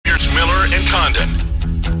Condon.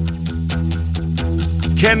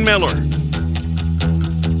 Ken Miller.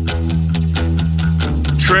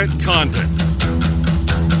 Trent Condon.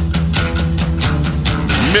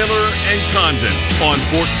 Miller and Condon on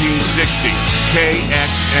 1460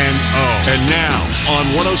 KXNO. And now on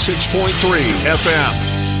 106.3 FM.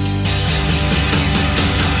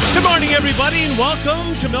 Good morning, everybody, and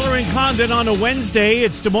welcome to Miller and Condon on a Wednesday.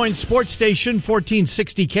 It's Des Moines Sports Station,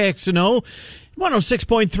 1460 KXNO.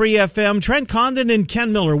 106.3 FM. Trent Condon and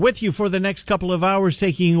Ken Miller with you for the next couple of hours,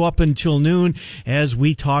 taking you up until noon as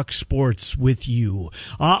we talk sports with you.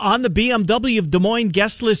 On the BMW of Des Moines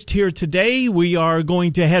guest list here today, we are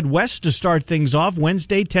going to head west to start things off.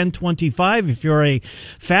 Wednesday, 10:25. If you're a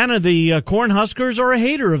fan of the Cornhuskers or a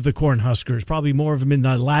hater of the Cornhuskers, probably more of them in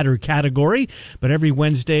the latter category. But every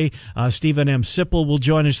Wednesday, Stephen M. Sipple will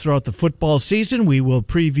join us throughout the football season. We will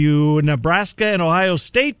preview Nebraska and Ohio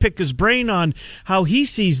State, pick his brain on how he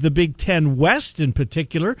sees the Big Ten West in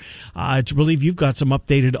particular. I believe you've got some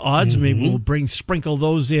updated odds. Maybe we'll sprinkle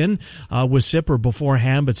those in with Sipper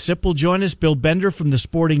beforehand. But Sip will join us. Bill Bender from the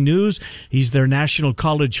Sporting News. He's their national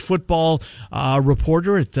college football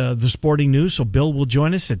reporter at the Sporting News. So Bill will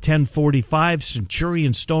join us at 10:45.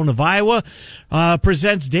 Centurion Stone of Iowa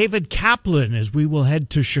presents David Kaplan as we will head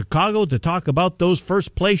to Chicago to talk about those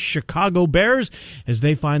first-place Chicago Bears as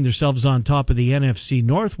they find themselves on top of the NFC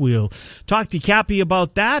North. We'll talk to Cappy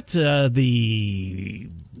about that, the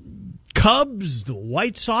Cubs, the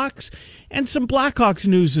White Sox, and some Blackhawks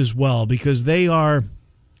news as well, because they are,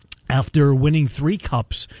 after winning 3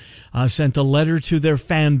 cups, sent a letter to their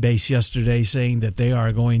fan base yesterday saying that they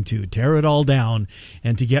are going to tear it all down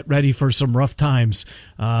and to get ready for some rough times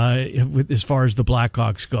as far as the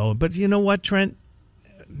Blackhawks go. But you know what, Trent?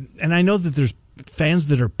 And I know that there's fans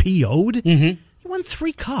that are PO'd. You won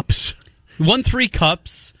 3 cups. Won 3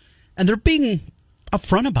 cups. And they're being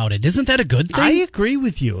upfront about it. Isn't that a good thing? I agree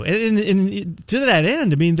with you. And to that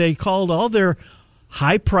end, I mean, they called all their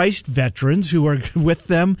high-priced veterans who are with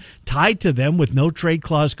them, tied to them with no trade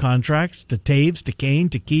clause contracts, to Taves, to Kane,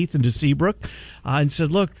 to Keith, and to Seabrook, and said,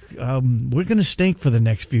 look, we're going to stink for the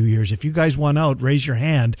next few years. If you guys want out, raise your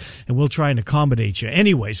hand, and we'll try and accommodate you.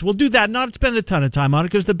 Anyways, we'll do that, not spend a ton of time on it,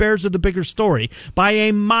 because the Bears are the bigger story by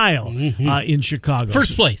a mile in Chicago.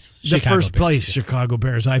 First place. The first place Chicago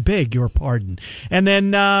Bears. I beg your pardon. And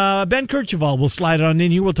then Ben Kercheval will slide on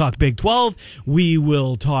in here. We'll talk Big 12. We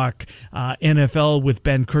will talk NFL with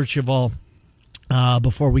Ben Kercheval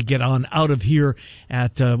before we get on out of here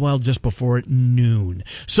at, just before noon.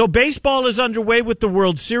 So baseball is underway with the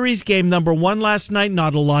World Series. Game number 1 last night.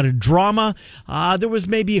 Not a lot of drama. There was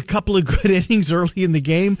maybe a couple of good innings early in the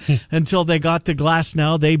game until they got to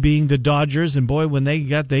Glasnow, they being the Dodgers. And boy, when they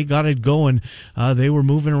got it going, they were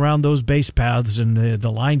moving around those base paths, and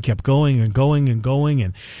the line kept going and going and going.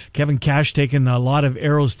 And Kevin Cash taking a lot of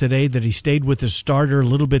arrows today that he stayed with his starter a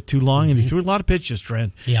little bit too long, and he threw a lot of pitches,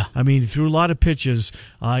 Trent. Yeah. I mean, he threw a lot of pitches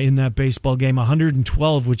in that baseball game.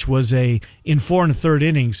 112, which was in 4 1/3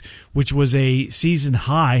 innings, which was a season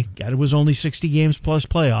high. God, it was only 60 games plus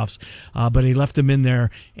playoffs, but he left him in there,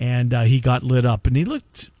 and he got lit up. And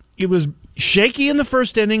it was shaky in the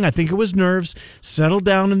first inning. I think it was nerves. Settled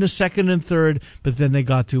down in the second and third, but then they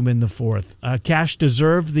got to him in the fourth. Cash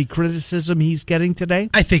deserved the criticism he's getting today?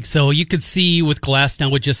 I think so. You could see with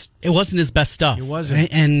Glasnow, it wasn't his best stuff. It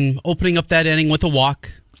wasn't. And opening up that inning with a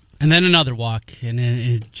walk, and then another walk, and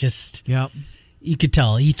it just... Yeah. You could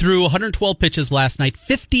tell. He threw 112 pitches last night,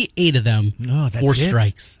 58 of them, 4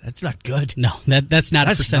 strikes. That's not good. No, that's not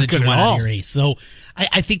a percentage you want out of your ace. So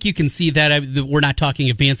I think you can see that. We're not talking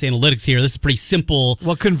advanced analytics here. This is pretty simple.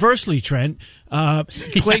 Well, conversely, Trent,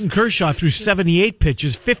 Clayton Kershaw threw 78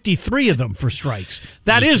 pitches, 53 of them for strikes.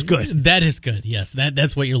 That is good. That is good, yes.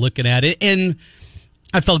 That's what you're looking at. And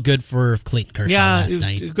I felt good for Clayton Kershaw last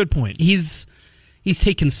night. Good point. He's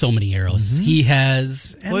taken so many arrows. He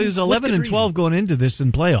has. Well, he was 11 and 12 going into this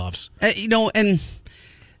in playoffs. And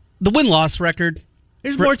the win-loss record.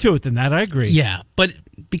 There's more to it than that. I agree. Yeah, but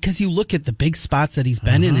because you look at the big spots that he's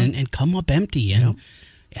been in and come up empty. And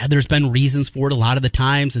there's been reasons for it a lot of the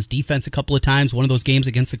times. His defense a couple of times. One of those games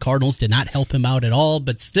against the Cardinals did not help him out at all.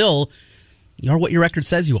 But still, you are what your record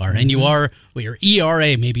says you are. And you are what your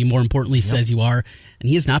ERA, maybe more importantly, says you are. And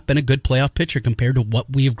he has not been a good playoff pitcher compared to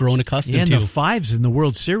what we have grown accustomed to. And the 5s in the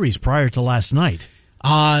World Series prior to last night.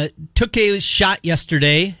 Took a shot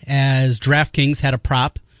yesterday as DraftKings had a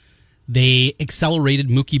prop. They accelerated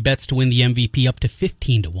Mookie Betts to win the MVP up to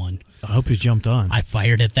 15-1. I hope he jumped on. I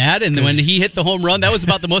fired at that, and when he hit the home run, that was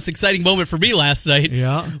about the most exciting moment for me last night.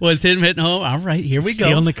 Yeah. Was him hitting home. All right, here we go.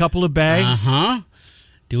 Stealing a couple of bags.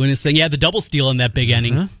 Doing his thing. Yeah, the double steal in that big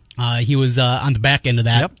inning. He was on the back end of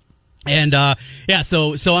that. Yep. And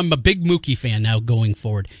so I'm a big Mookie fan now going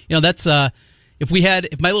forward. That's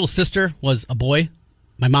if my little sister was a boy,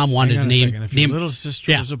 my mom wanted to name your little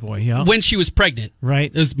sister was a boy, yeah. When she was pregnant,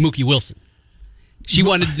 right? It was Mookie Wilson. She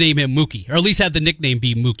wanted to name him Mookie, or at least have the nickname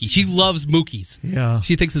be Mookie. She loves Mookies. Yeah.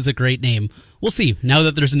 She thinks it's a great name. We'll see. Now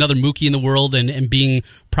that there's another Mookie in the world and being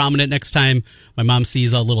prominent next time my mom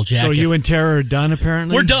sees a little Jack. So you and Tara are done,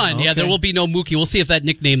 apparently? We're done. Okay. Yeah, there will be no Mookie. We'll see if that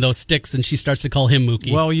nickname, though, sticks and she starts to call him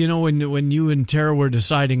Mookie. Well, when you and Tara were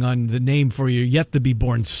deciding on the name for your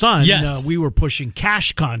yet-to-be-born son, yes. We were pushing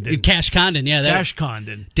Cash Condon. Cash Condon, yeah. Cash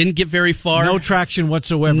Condon. Didn't get very far. No traction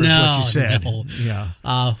whatsoever is what you said. No.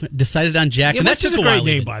 Yeah. Decided on Jack. Yeah, and that's just a great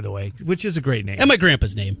name, by the way. Which is a great name. And my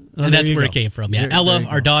grandpa's name. And that's where it came from. Yeah. Ella,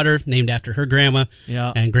 our daughter, named after her grandma.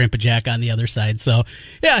 Yeah. And Grandpa Jack on the other side. So,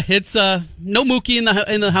 yeah, it's no Mookie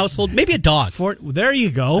in the household. Maybe a dog. There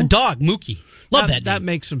you go. A dog, Mookie. Love that name. That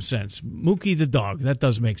makes some sense. Mookie the dog. That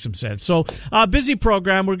does make some sense. So, busy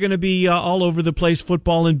program. We're going to be all over the place.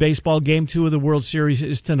 Football and baseball. Game 2 of the World Series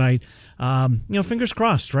is tonight. Fingers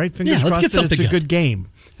crossed, right? Fingers crossed let's get something it's a good. good game.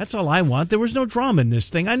 That's all I want. There was no drama in this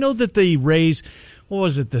thing. I know that the Rays, what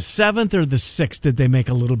was it, the 7th or the 6th did they make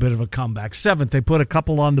a little bit of a comeback? 7th, they put a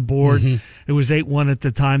couple on the board. Mm-hmm. It was 8-1 at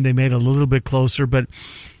the time. They made it a little bit closer, but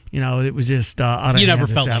it was just out of hand. You never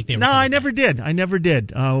felt like they were. No, I never did.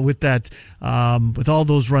 With that, with all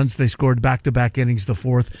those runs they scored back-to-back innings, the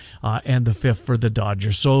 4th and the 5th for the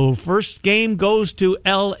Dodgers. So first game goes to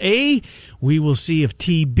L.A. We will see if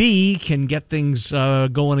TB can get things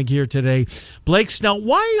going here today. Blake Snell,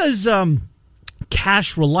 why is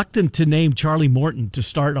Cash reluctant to name Charlie Morton to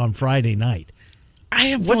start on Friday night? I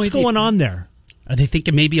have What's going on there? Are they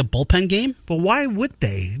thinking maybe a bullpen game? But why would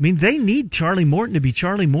they? I mean, they need Charlie Morton to be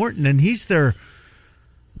Charlie Morton, and he's their...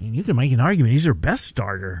 you can make an argument. He's their best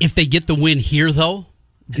starter. If they get the win here, though,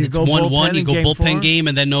 and it's 1-1, you go bullpen game,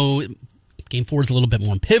 and then Game 4 is a little bit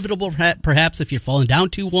more pivotal, perhaps, if you're falling down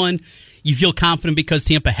 2-1. You feel confident because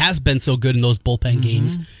Tampa has been so good in those bullpen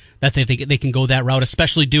games that they think they can go that route,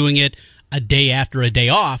 especially doing it a day after a day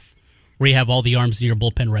off, where you have all the arms in your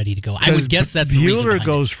bullpen ready to go. I would guess that's the reason behind it. Buehler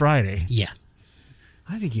goes Friday. Yeah.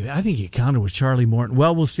 I think you counted with Charlie Morton.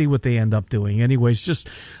 Well, we'll see what they end up doing. Anyways, just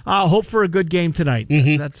hope for a good game tonight.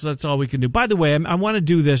 Mm-hmm. That's all we can do. By the way, I want to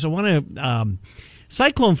do this. I want to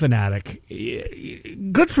Cyclone Fanatic.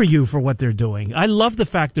 Good for you for what they're doing. I love the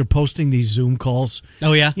fact they're posting these Zoom calls.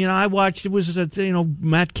 Oh yeah. I watched. It was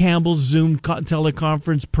Matt Campbell's Zoom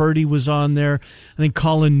teleconference. Purdy was on there. I think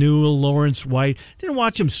Colin Newell, Lawrence White. Didn't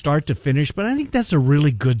watch him start to finish, but I think that's a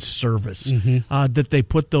really good service that they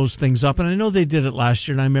put those things up. And I know they did it last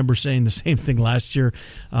year, and I remember saying the same thing last year.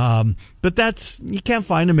 But you can't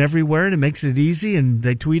find them everywhere, and it makes it easy. And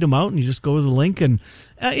they tweet them out, and you just go to the link. And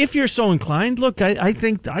if you're so inclined, look, I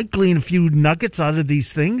think I glean a few nuggets out of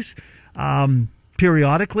these things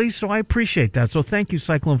periodically, so I appreciate that. So thank you,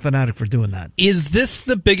 Cyclone Fanatic, for doing that. Is this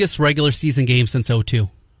the biggest regular season game since 2002?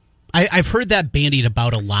 I've heard that bandied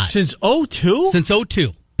about a lot. Since 2002? Since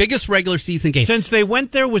 2002. Biggest regular season game. Since they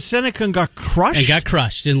went there with Seneca and got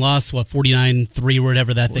crushed? And lost, 49-3 or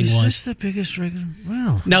whatever that thing was. Is this the biggest regular?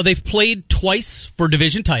 Well. Now, they've played twice for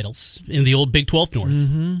division titles in the old Big 12 North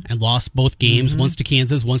and lost both games, once to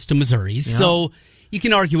Kansas, once to Missouri. Yeah. So you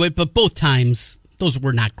can argue it, but both times, those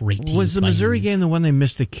were not great teams. Was the Missouri game the one they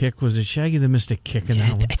missed a kick? Was it Shaggy that missed a kick in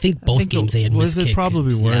that one? I think both games they had missed kicks. They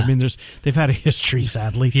probably were. Yeah. I mean, they've had a history,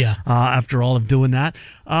 sadly, after all of doing that.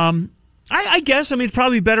 I guess, it's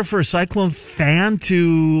probably better for a Cyclone fan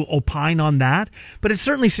to opine on that, but it's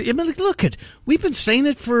certainly, look, we've been saying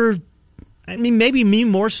it for, maybe me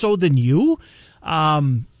more so than you.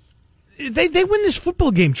 They win this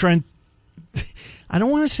football game, Trent. I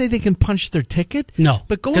don't want to say they can punch their ticket. No,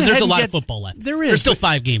 but go ahead. Because there's a lot of football left. There is. There's still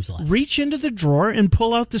 5 games left. Reach into the drawer and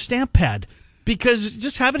pull out the stamp pad, because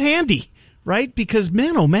just have it handy, right? Because,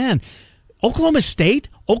 man, oh man, Oklahoma State,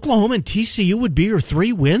 Oklahoma, and TCU would be your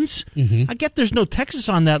 3 wins. Mm-hmm. I get there's no Texas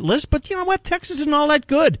on that list, but you know what? Texas isn't all that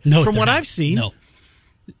good from what I've seen. No.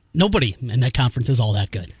 Nobody in that conference is all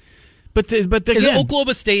that good. But again,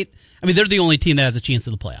 Oklahoma State, they're the only team that has a chance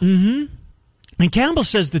of the playoff. Mm-hmm. And Campbell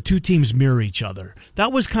says the two teams mirror each other.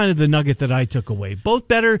 That was kind of the nugget that I took away. Both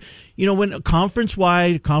better, when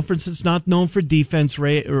conference-wide, conference that's not known for defense,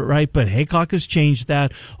 right? But Haycock has changed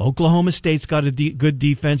that. Oklahoma State's got a good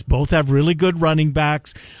defense. Both have really good running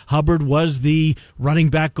backs. Hubbard was the running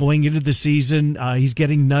back going into the season. He's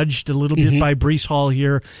getting nudged a little bit by Breece Hall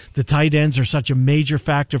here. The tight ends are such a major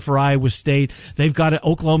factor for Iowa State. They've got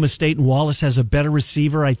Oklahoma State, and Wallace has a better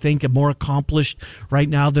receiver, I think, and more accomplished right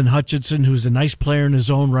now than Hutchinson, who's a nice player in his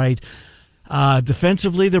own right.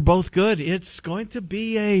 Defensively, they're both good. It's going to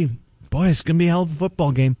be a Boy, it's going to be a hell of a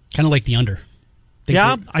football game. Kind of like the under.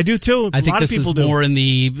 I do too. I think this is more in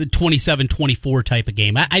the 27-24 type of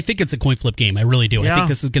game. I think it's a coin flip game. I really do. Yeah. I think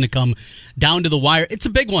this is going to come down to the wire. It's a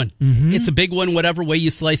big one. Mm-hmm. It's a big one, whatever way you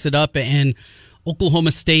slice it up. And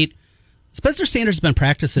Oklahoma State, Spencer Sanders has been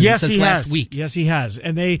practicing since last week. Yes, he has.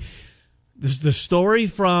 And the story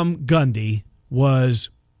from Gundy was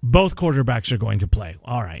both quarterbacks are going to play.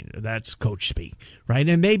 All right, that's coach speak, right?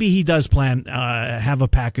 And maybe he does plan have a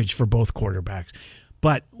package for both quarterbacks.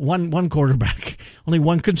 But one quarterback, only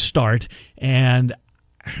one could start, and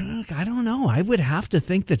I don't know. I would have to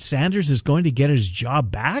think that Sanders is going to get his job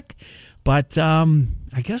back, but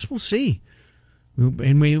I guess we'll see.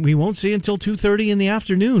 And we won't see until 2:30 in the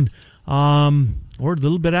afternoon, or a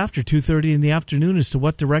little bit after 2:30 in the afternoon as to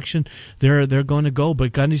what direction they're going to go.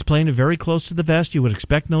 But Gundy's playing it very close to the vest. You would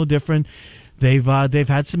expect no different. They've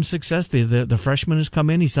had some success. The freshman has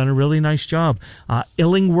come in. He's done a really nice job.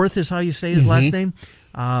 Illingworth is how you say his last name.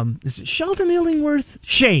 Is it Sheldon Illingworth?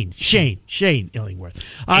 Shane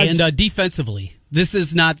Illingworth. And defensively, this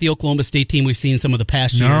is not the Oklahoma State team we've seen some of the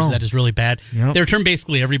past years that is really bad. Yep. They returned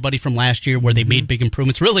basically everybody from last year where they made big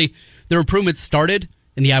improvements. Really, their improvements started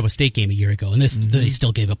in the Iowa State game a year ago, and they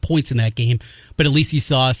still gave up points in that game. But at least you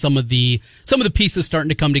saw some of the pieces starting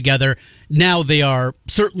to come together. Now they are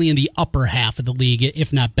certainly in the upper half of the league,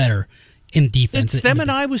 if not better, in defense. It's them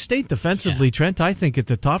and Iowa State defensively, Trent, I think, at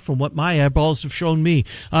the top from what my eyeballs have shown me.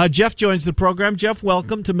 Jeff joins the program. Jeff,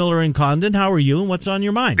 welcome to Miller and Condon. How are you, and what's on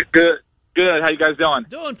your mind? Good. How you guys doing?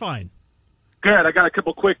 Doing fine. Good. I got a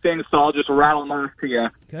couple quick things, so I'll just rattle them off to you.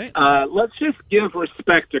 Okay. Let's just give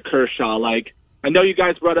respect to Kershaw. I know you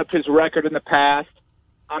guys brought up his record in the past.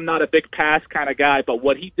 I'm not a big pass kind of guy, but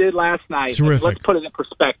what he did last night, let's put it in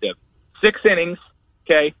perspective. 6 innings,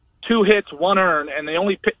 okay, 2 hits, 1 earned, and they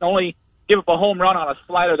only give up a home run on a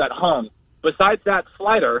slider that hung. Besides that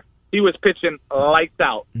slider, he was pitching lights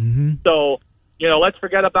out. Mm-hmm. So, let's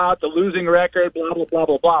forget about the losing record, blah, blah, blah,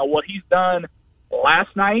 blah, blah. What he's done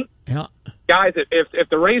last night, guys, if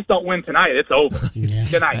the Rays don't win tonight, it's over.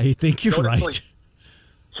 Tonight. I think you're right.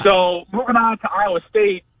 So, moving on to Iowa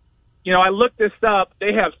State, I looked this up.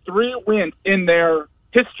 They have 3 wins in their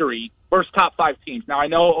history versus top 5 teams. Now, I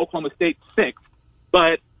know Oklahoma State's 6th,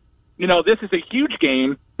 but, this is a huge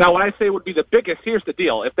game. Now, what I say would be the biggest, here's the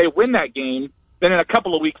deal. If they win that game, then in a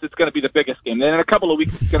couple of weeks it's going to be the biggest game. Then in a couple of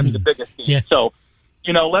weeks it's going to be the biggest game. Yeah. So,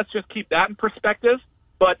 let's just keep that in perspective.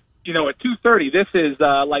 But, at 2:30, this is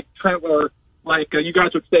like Trent, or you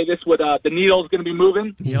guys would say this would the needle's going to be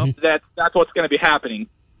moving. Yep. That's what's going to be happening.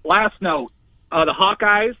 Last note, the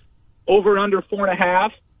Hawkeyes over under 4.5.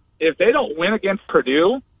 If they don't win against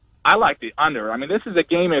Purdue, I like the under. I mean, this is a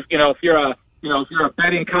game if you're a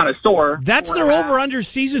betting connoisseur. That's their over-under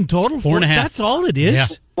season total. 4.5. That's all it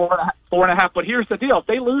is. Yeah. 4.5. But here's the deal: if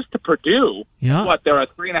they lose to Purdue, they're a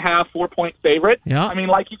 3.5, 4-point favorite. Yeah. I mean,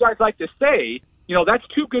 like you guys like to say, that's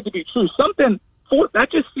too good to be true.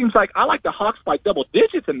 That just seems like I like the Hawks by double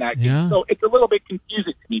digits in that game. Yeah. So it's a little bit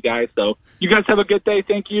confusing to me, guys. So you guys have a good day.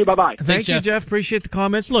 Thank you. Bye-bye. Thank you, Jeff. Appreciate the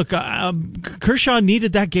comments. Look, Kershaw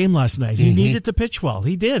needed that game last night. He needed to pitch well.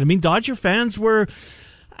 He did. I mean, Dodger fans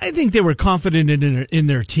I think they were confident in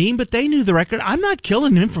their team, but they knew the record. I'm not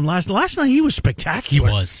killing him from last night. He was spectacular.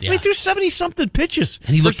 He was, yeah. I mean, he threw 70-something pitches.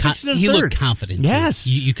 And he looked confident. Yes.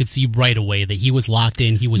 You could see right away that he was locked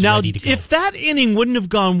in. He was ready to go. If that inning wouldn't have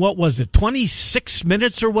gone, 26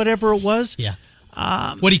 minutes or whatever it was? Yeah.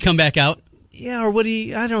 Would he come back out? Yeah, or would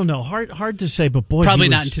he? I don't know. Hard to say, but boy, probably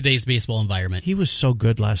not in today's baseball environment. He was so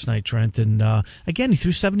good last night, Trent. And again, he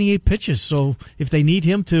threw 78 pitches. So if they need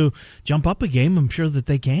him to jump up a game, I'm sure that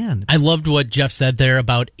they can. I loved what Jeff said there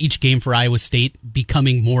about each game for Iowa State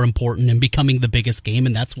becoming more important and becoming the biggest game,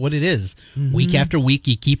 and that's what it is. Mm-hmm. Week after week,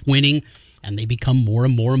 you keep winning, and they become more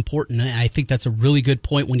and more important. And I think that's a really good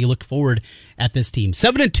point when you look forward at this team.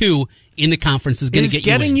 7-2 in the conference is going to get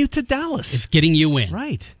you in. It's getting you to Dallas. It's getting you in.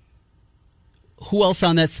 Right. Who else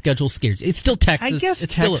on that schedule scares? It's still Texas. I guess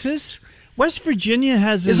it's Texas. West Virginia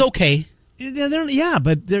is okay.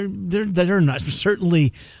 But they're not.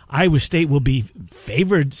 Certainly, Iowa State will be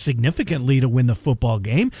favored significantly to win the football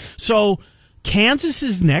game. So Kansas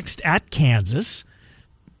is next at Kansas.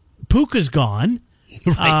 Puka's gone.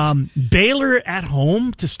 Right. Baylor at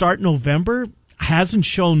home to start November hasn't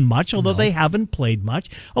shown much, although they haven't played much.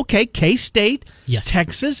 Okay, K-State, yes.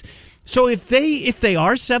 Texas. So if they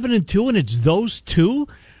are 7-2 and it's those two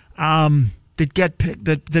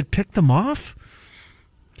that pick them off,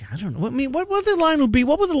 I don't know. I mean, what the line will be?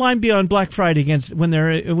 What would the line be on Black Friday against when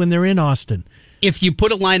they're in Austin? If you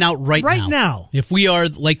put a line out right now, if we are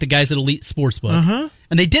like the guys at Elite Sportsbook,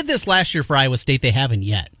 and they did this last year for Iowa State, they haven't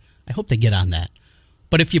yet. I hope they get on that.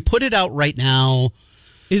 But if you put it out right now,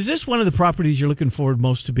 is this one of the properties you're looking forward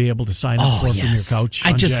most to be able to sign up for from your couch?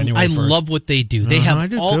 I January 1st? love what they do. They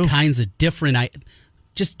have all kinds of different,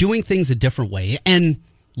 just doing things a different way and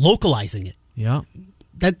localizing it. Yeah.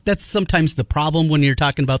 That's sometimes the problem when you're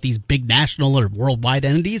talking about these big national or worldwide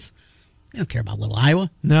entities. They don't care about little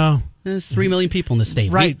Iowa. No. There's 3 million people in the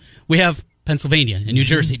state. Right. We have Pennsylvania and New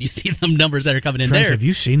Jersey. You see them numbers that are coming in Trent, there. have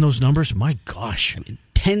you seen those numbers? My gosh.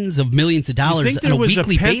 Tens of millions of dollars on a weekly basis. You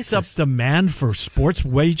think there was a pent-up demand for sports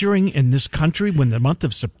wagering in this country when the month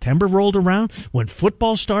of September rolled around, when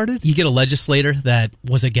football started? You get a legislator that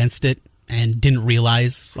was against it and didn't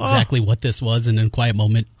realize exactly what this was, and in a quiet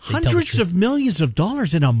moment, hundreds of millions of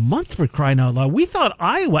dollars in a month, for crying out loud. We thought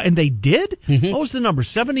Iowa, and they did. What was the number?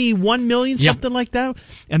 71 million, something like that?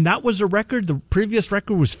 And that was a record. The previous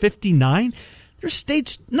record was 59. There's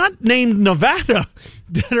states, not named Nevada,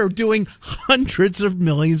 that are doing hundreds of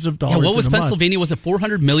millions of dollars. Yeah, what was Pennsylvania? Was it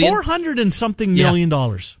 400 million? 400 and something million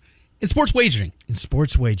dollars. In sports wagering.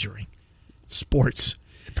 Sports.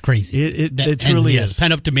 It's crazy. It truly is.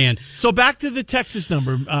 Pent-up demand. So back to the Texas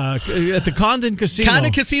number at the Condon Casino.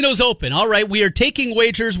 Condon Casino's open. All right, we are taking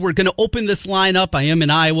wagers. We're going to open this line up. I am in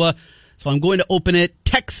Iowa, so I'm going to open it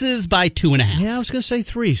Texas by 2.5. Yeah, I was going to say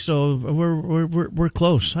 3, so we're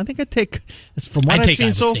close. I think I'd take, from what I've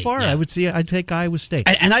seen so far, I'd take Iowa State.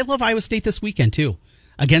 And I love Iowa State this weekend, too,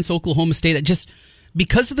 against Oklahoma State. Just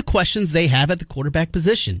because of the questions they have at the quarterback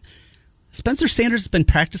position. Spencer Sanders has been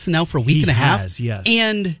practicing now for a week and a half. Yes.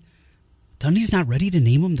 And Dundee's not ready to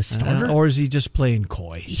name him the starter? Or is he just playing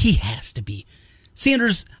coy? He has to be.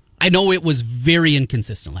 Sanders, I know it was very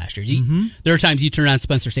inconsistent last year. There are times you turn on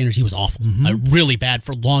Spencer Sanders, he was awful. Really bad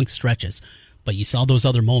for long stretches. But you saw those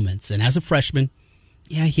other moments. And as a freshman,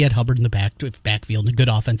 he had Hubbard in the backfield and a good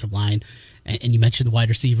offensive line. And you mentioned the wide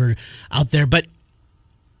receiver out there. But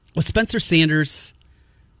with Spencer Sanders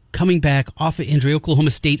coming back off of injury,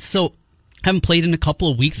 Oklahoma State, so haven't played in a couple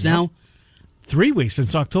of weeks now. 3 weeks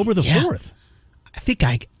since October the 4th. I think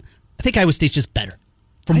Iowa State's just better.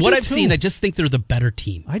 From what I've seen, I just think they're the better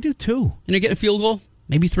team. I do too. And they're getting a field goal,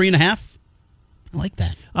 maybe 3.5. I like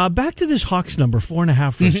that. Back to this Hawks number,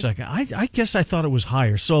 4.5 for a second. I guess I thought it was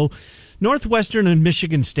higher. So Northwestern and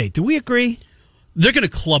Michigan State. Do we agree? They're going to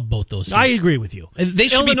club both those teams. I agree with you. They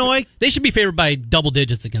should Illinois. They should be favored by double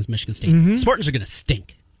digits against Michigan State. Spartans are going to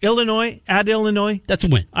stink. Illinois, at Illinois. That's a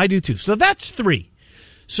win. I do too. So that's 3.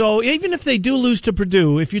 So even if they do lose to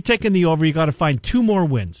Purdue, if you're taking the over, you got to find 2 more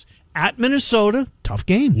wins. At Minnesota, tough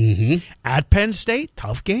game. At Penn State,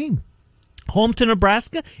 tough game. Home to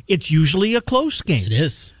Nebraska, it's usually a close game. It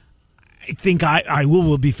is. I think Iowa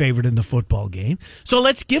will be favored in the football game. So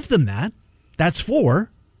let's give them that. That's 4.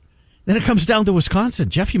 Then it comes down to Wisconsin.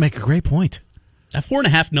 Jeff, you make a great point. That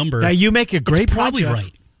 4.5 number. Now you make a great point. Probably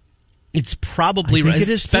right. It's probably right,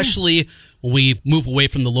 especially when we move away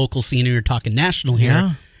from the local scene and you're talking national here.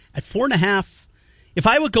 Yeah. At 4.5, if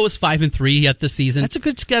Iowa goes 5-3 yet this season, that's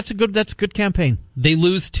a good campaign. They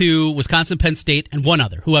lose to Wisconsin, Penn State, and one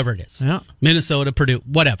other, whoever it is, Minnesota, Purdue,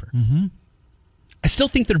 whatever. I still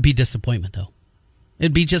think there'd be disappointment though.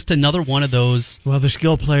 It'd be just another one of those. Well, the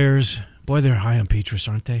skill players, boy, they're high on Petrus,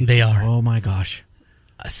 aren't they? They are. Oh my gosh,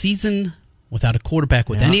 a season without a quarterback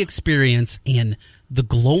with any experience and the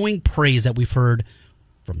glowing praise that we've heard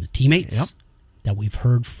from the teammates, that we've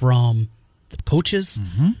heard from the coaches.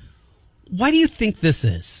 Why do you think this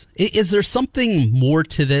is? Is there something more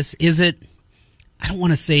to this? Is it, I don't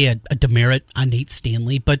want to say a demerit on Nate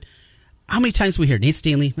Stanley, but how many times we hear Nate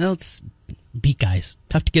Stanley, well, it's beat guys.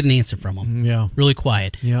 Tough to get an answer from him. Yeah. Really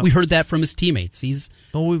quiet. Yeah. We heard that from his teammates.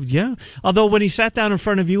 Although when he sat down in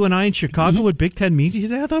front of you and I in Chicago with Big Ten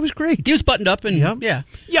Media, I thought it was great. He was buttoned up and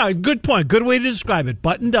Yeah, good point. Good way to describe it.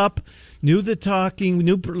 Buttoned up, knew the talking,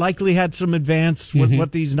 knew likely had some advance with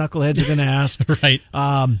what these knuckleheads are going to ask. Right.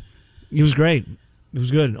 He was great. It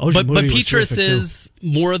was good. But Petrus is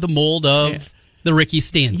more of the mold of the Ricky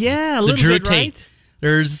Stanton. Yeah, a little bit, right? Tate.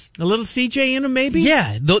 There's a little CJ in him, maybe?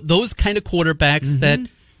 Yeah, those kind of quarterbacks that...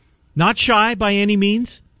 Not shy by any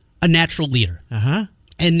means. A natural leader.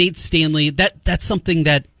 And Nate Stanley, that's something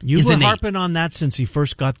that You've been harping on that since he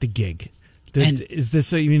first got the gig.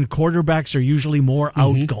 Quarterbacks are usually more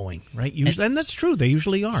outgoing, right? And that's true. They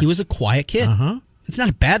usually are. He was a quiet kid. It's not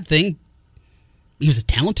a bad thing. He was a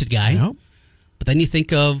talented guy. But then you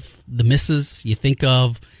think of the misses. You think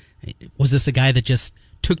of, was this a guy that just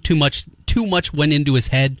took too much went into his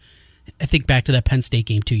head? I think back to that Penn State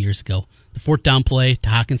game 2 years ago. The fourth down play to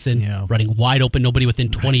Hawkinson, running wide open, nobody within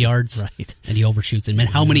 20 yards, and he overshoots him. And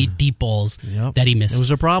how many deep balls that he missed. It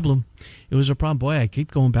was a problem. Boy, I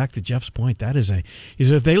keep going back to Jeff's point. That is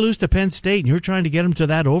if they lose to Penn State and you're trying to get them to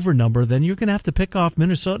that over number, then you're going to have to pick off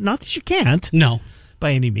Minnesota. Not that you can't. No.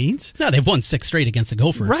 By any means. No, they've won 6 straight against the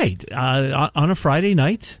Gophers. Right. On a Friday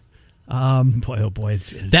night. Boy.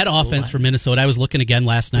 That offense for Minnesota, I was looking again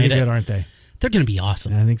last night. Pretty good, aren't they? They're going to be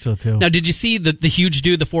awesome. I think so, too. Now, did you see the huge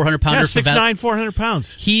dude, the 400-pounder? Yeah, 6'9", 400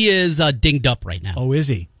 pounds. He is dinged up right now. Oh, is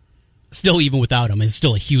he? Still, even without him, it's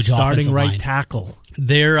still a huge offensive line. Starting right tackle.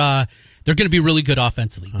 They're going to be really good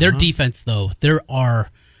offensively. Their defense, though, there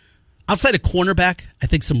are, outside of cornerback, I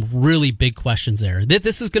think some really big questions there.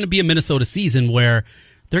 This is going to be a Minnesota season where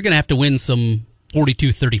they're going to have to win some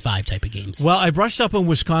 42-35 type of games. Well, I brushed up on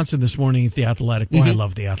Wisconsin this morning at the Athletic. Boy, I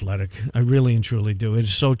love the Athletic. I really and truly do.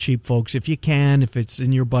 It's so cheap, folks. If you can, if it's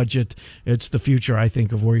in your budget, it's the future, I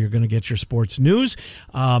think, of where you're going to get your sports news.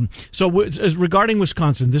 So regarding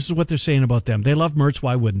Wisconsin, this is what they're saying about them. They love Mertz.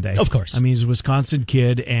 Why wouldn't they? Of course. I mean, he's a Wisconsin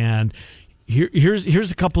kid, and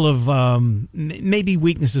here's a couple of maybe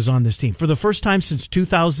weaknesses on this team. For the first time since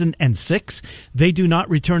 2006, they do not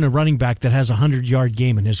return a running back that has a 100-yard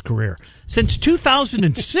game in his career. Since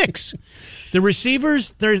 2006, the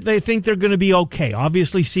receivers, they think they're going to be okay.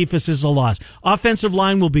 Obviously, Cephas is a loss. Offensive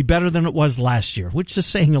line will be better than it was last year, which is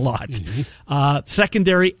saying a lot.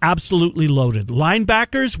 Secondary, absolutely loaded.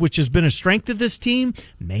 Linebackers, which has been a strength of this team,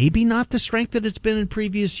 maybe not the strength that it's been in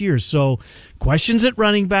previous years. So questions at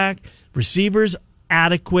running back. Receivers,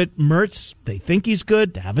 adequate. Mertz, they think he's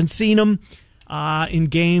good. They haven't seen him in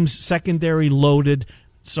games. Secondary, loaded.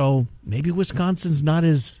 So maybe Wisconsin's not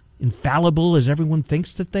as infallible as everyone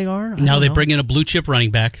thinks that they are. Now they bring in a blue-chip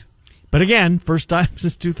running back. But again, first time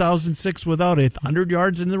since 2006 without it. 100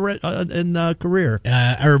 yards in the career.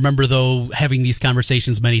 I remember, though, having these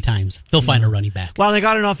conversations many times. They'll find a running back. Well, they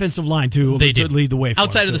got an offensive line, too, to lead the way.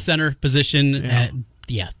 Outside of the center position,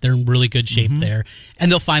 they're in really good shape there.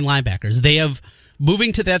 And they'll find linebackers. They have,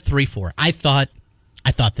 moving to that 3-4, I thought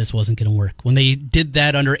this wasn't going to work. When they did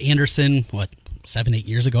that under Anderson, 7-8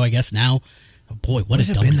 years ago, I guess now, boy, what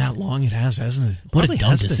a dumb decision. Has it been that long? It has, hasn't it? What a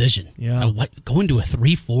dumb decision. Yeah. Going to a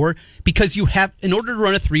 3-4? Because you have, in order to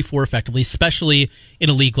run a 3-4 effectively, especially in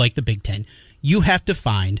a league like the Big Ten, you have to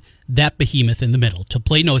find that behemoth in the middle to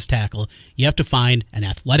play nose tackle. You have to find an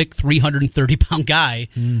athletic 330-pound guy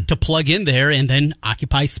to plug in there and then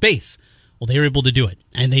occupy space. Well, they were able to do it,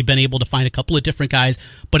 and they've been able to find a couple of different guys,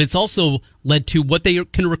 but it's also led to what they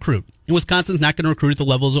can recruit. And Wisconsin's not going to recruit at the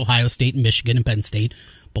levels of Ohio State and Michigan and Penn State,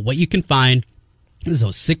 but what you can find is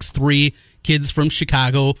those 6'3" kids from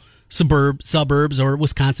Chicago suburbs or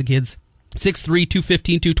Wisconsin kids, 6'3",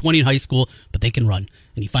 215, 220 in high school, but they can run.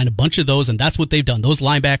 And you find a bunch of those, and that's what they've done. Those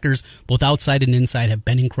linebackers, both outside and inside, have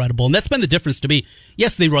been incredible. And that's been the difference to me.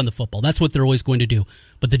 Yes, they run the football. That's what they're always going to do.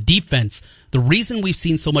 But the defense, the reason we've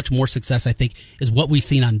seen so much more success, I think, is what we've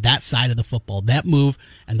seen on that side of the football. That move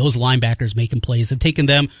and those linebackers making plays have taken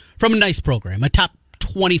them from a nice program, a top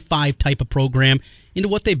 25 type of program, into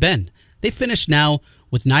what they've been. They finished now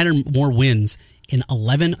with 9 or more wins in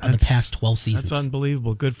 11 of the past 12 seasons. That's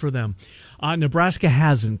unbelievable. Good for them. Nebraska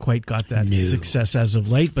hasn't quite got that success as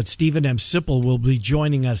of late, but Stephen M. Sipple will be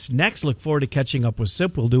joining us next. Look forward to catching up with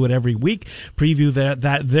Sip. We'll do it every week, preview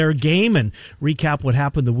their game and recap what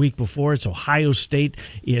happened the week before. It's Ohio State.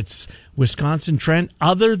 It's Wisconsin. Trent,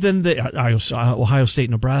 other than the Ohio State,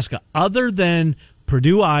 Nebraska, other than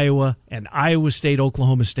Purdue, Iowa, and Iowa State,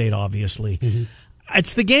 Oklahoma State, obviously,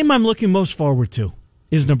 it's the game I'm looking most forward to,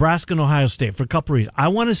 is Nebraska and Ohio State, for a couple reasons. I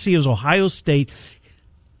want to see is Ohio State,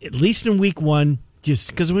 at least in week one, just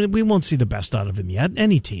because we won't see the best out of him yet.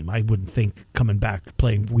 Any team, I wouldn't think, coming back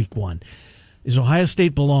playing week one. Does Ohio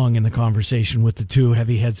State belong in the conversation with the two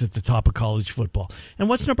heavy heads at the top of college football? And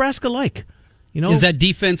what's Nebraska like? Is that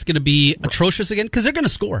defense going to be atrocious again? Because they're going to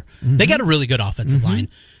score. They got a really good offensive line.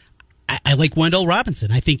 I like Wendell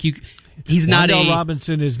Robinson. I think he's not Wendell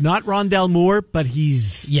Robinson is not Rondell Moore, but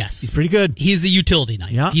he's pretty good. He's a utility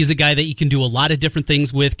knife. Yeah. He's a guy that you can do a lot of different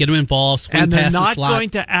things with, get him involved, swing and they're past not the slot. Going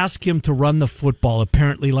to ask him to run the football,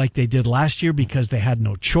 apparently, like they did last year, because they had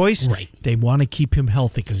no choice. Right. They want to keep him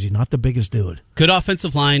healthy because he's not the biggest dude. Good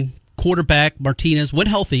offensive line. Quarterback Martinez, when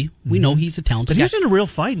healthy, we know he's a talented guy. But he's in a real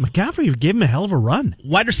fight. McCaffrey gave him a hell of a run.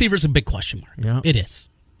 Wide receiver's a big question mark. Yeah. It is.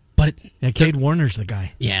 But Cade Warner's the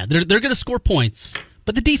guy. Yeah, they're going to score points.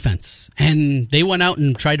 But the defense, and they went out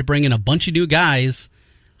and tried to bring in a bunch of new guys.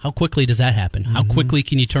 How quickly does that happen? How quickly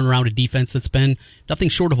can you turn around a defense that's been nothing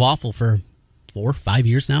short of awful for 4 or 5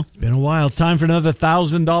 years now. It's been a while. It's time for another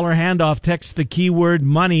 $1,000 handoff. Text the keyword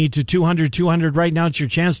money to 200-200 right now. It's your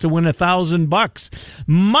chance to win $1,000.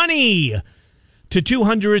 Money to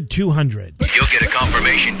 200-200. You'll get a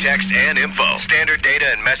confirmation text and info. Standard data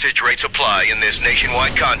and message rates apply in this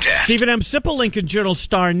nationwide contest. Stephen M. Sipple, Lincoln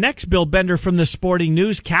Journal-Star. Next, Bill Bender from the Sporting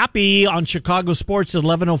News. Cappy on Chicago Sports at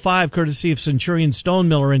 11:05, courtesy of Centurion, Stone,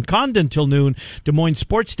 Miller, and Condon till noon. Des Moines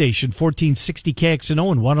Sports Station, 1460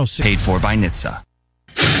 KXNO and 106. Paid for by NHTSA.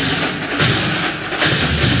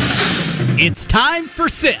 It's time for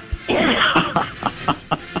SIP.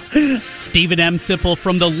 Stephen M. Sipple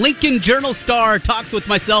from the Lincoln Journal-Star talks with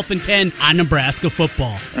myself and Ken on Nebraska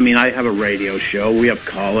football. I mean, I have a radio show. We have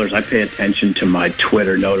callers. I pay attention to my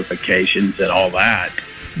Twitter notifications and all that.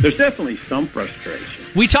 There's definitely some frustration.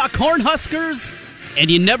 We talk Cornhuskers,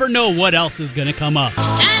 and you never know what else is going to come up.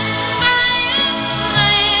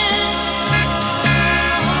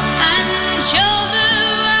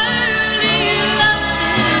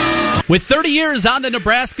 With 30 years on the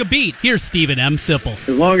Nebraska beat, here's Stephen M. Sipple.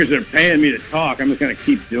 As long as they're paying me to talk, I'm just going to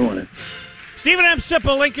keep doing it. Stephen M.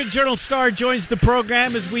 Sipple, Lincoln Journal-Star, joins the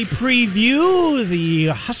program as we preview the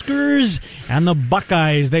Huskers and the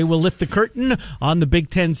Buckeyes. They will lift the curtain on the Big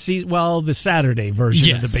Ten season. Well, the Saturday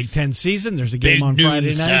version of the Big Ten season. There's a game on Friday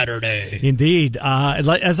night. Saturday. Indeed.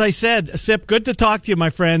 As I said, Sip, good to talk to you, my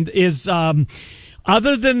friend.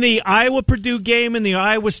 Other than the Iowa-Purdue game and the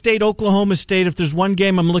Iowa State-Oklahoma State, if there's one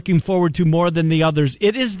game I'm looking forward to more than the others,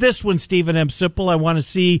 it is this one, Stephen M. Sipple. I want to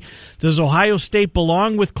see, does Ohio State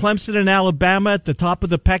belong with Clemson and Alabama at the top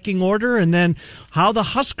of the pecking order? And then how the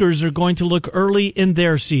Huskers are going to look early in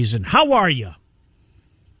their season. How are you?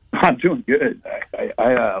 I'm doing good.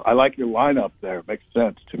 I like your lineup there. It makes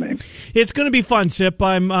sense to me. It's going to be fun, Sip.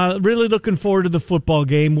 I'm really looking forward to the football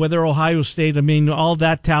game, whether Ohio State, all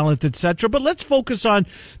that talent, etc. But let's focus on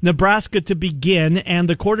Nebraska to begin and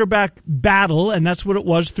the quarterback battle, and that's what it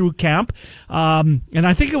was through camp. And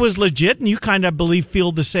I think it was legit, and you kind of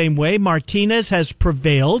feel the same way. Martinez has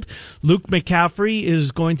prevailed. Luke McCaffrey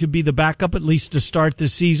is going to be the backup, at least to start the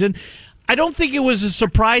season. I don't think it was a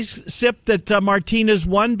surprise, Sip, that Martinez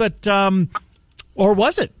won, but or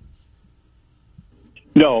was it?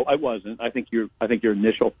 No, I wasn't. I think your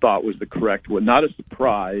initial thought was the correct one. Not a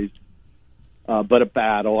surprise, but a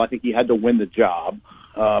battle. I think he had to win the job.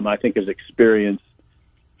 I think his experience,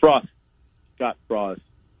 Scott Frost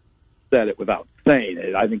said it without saying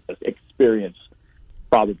it. I think the experience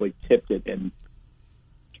probably tipped it in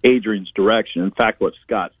Adrian's direction. In fact, what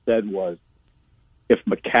Scott said was, if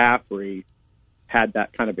McCaffrey had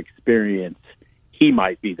that kind of experience, he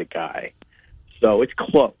might be the guy. So it's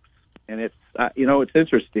close, and it's it's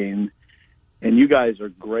interesting. And you guys are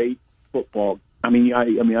great football. I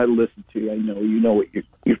listen to you. You know what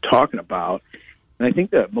you're talking about. And I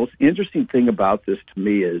think the most interesting thing about this to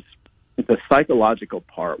me is the psychological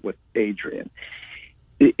part with Adrian.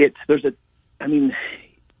 You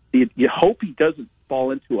hope he doesn't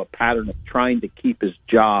fall into a pattern of trying to keep his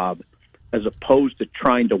job as opposed to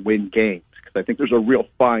trying to win games, because I think there's a real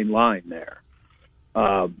fine line there.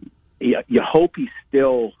 You hope he's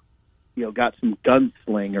still, got some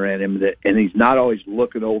gunslinger in him, and he's not always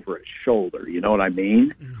looking over his shoulder. You know what I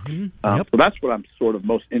mean? Mm-hmm. Yep. So that's what I'm sort of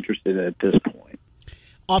most interested in at this point.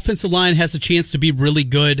 Offensive line has a chance to be really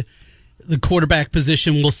good. The quarterback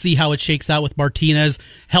position, we'll see how it shakes out with Martinez.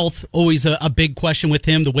 Health, always a big question with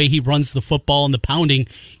him, the way he runs the football and the pounding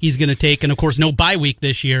he's going to take. And, of course, no bye week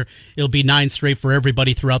this year. It'll be 9 straight for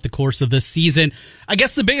everybody throughout the course of this season. I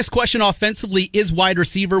guess the biggest question offensively is wide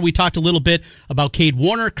receiver. We talked a little bit about Cade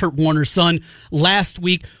Warner, Kurt Warner's son, last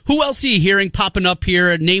week. Who else are you hearing popping up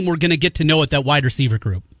here, a name we're going to get to know at that wide receiver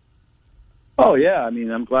group? Oh, yeah.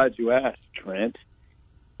 I'm glad you asked, Trent,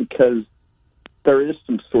 because there is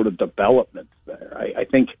some sort of development there. I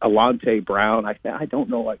think Alante Brown, I don't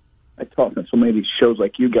know, I talk on so many shows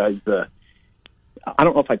like you guys. I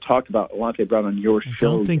don't know if I talked about Alante Brown on your show. I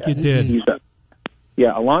don't think you did.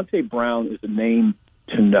 Alante Brown is a name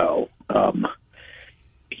to know.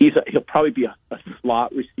 He'll probably be a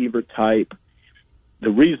slot receiver type. The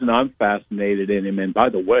reason I'm fascinated in him, and by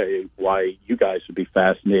the way, why you guys would be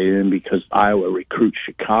fascinated in him, because Iowa recruits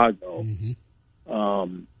Chicago.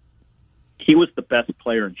 Mm-hmm. He was the best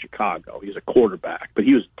player in Chicago. He's a quarterback, but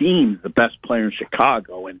he was deemed the best player in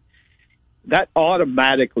Chicago, and that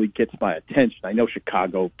automatically gets my attention. I know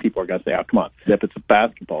Chicago people are going to say, oh, come on, Sip, it's a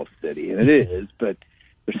basketball city, and it is, but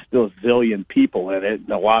there's still a zillion people in it and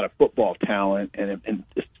a lot of football talent, and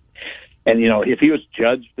if he was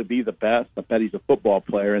judged to be the best, I bet he's a football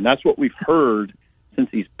player, and that's what we've heard since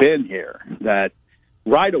he's been here, that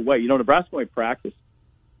right away, Nebraska only practiced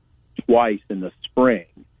twice in the spring,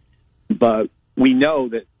 but we know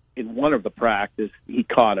that in one of the practice, he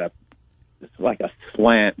caught it's like a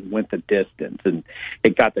slant and went the distance, and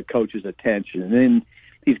it got the coach's attention. And then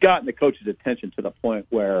he's gotten the coach's attention to the point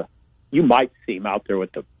where you might see him out there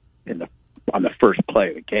on the first play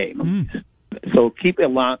of the game. So keep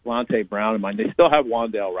Alante Brown in mind. They still have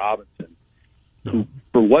Wan'Dale Robinson, who,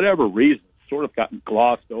 for whatever reason, sort of gotten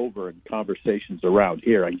glossed over in conversations around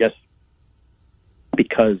here. I guess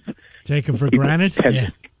because taken for granted.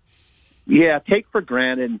 Take for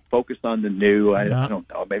granted and focus on the new. I don't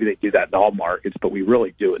know. Maybe they do that in all markets, but we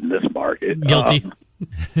really do it in this market. Guilty.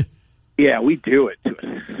 Yeah, we do it to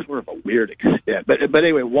sort of a weird extent. But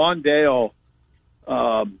anyway, Wan'Dale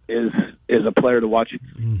is a player to watch.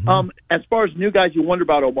 As far as new guys, you wonder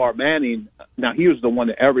about Omar Manning. Now, he was the one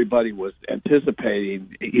that everybody was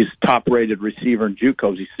anticipating. He's top-rated receiver in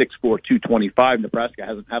JUCOs. He's 6'4", 225. Nebraska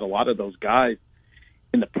hasn't had a lot of those guys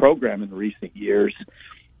in the program in recent years.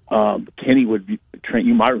 Kenny would be trained.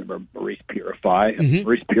 You might remember Maurice Purify.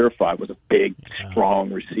 Maurice Purify was a big,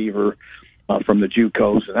 strong receiver from the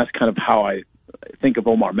JUCOs, and that's kind of how I think of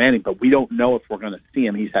Omar Manning. But we don't know if we're going to see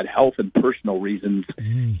him. He's had health and personal reasons.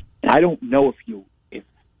 I don't know if you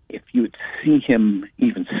would see him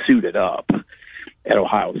even suited up at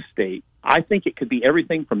Ohio State. I think it could be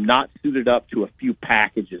everything from not suited up to a few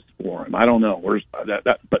packages for him. I don't know.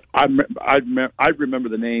 But I remember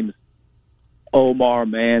the names Omar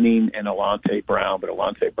Manning and Alante Brown, but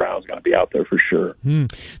Alante Brown's going to be out there for sure.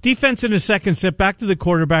 Defense in a second. Step back to the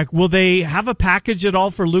quarterback. Will they have a package at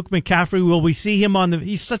all for Luke McCaffrey? Will we see him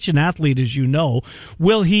he's such an athlete, as you know.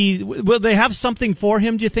 Will they have something for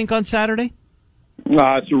him, do you think, on Saturday?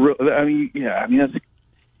 I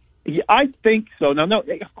think so. Now, no,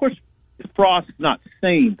 of course, Frost's not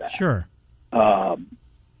saying that. Sure.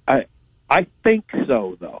 I think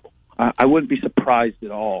so, though. I wouldn't be surprised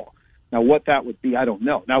at all. Now, what that would be, I don't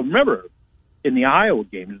know. Now, remember, in the Iowa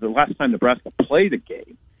game, the last time Nebraska played a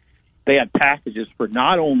game, they had packages for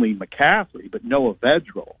not only McCaffrey, but Noah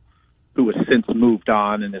Vedral, who has since moved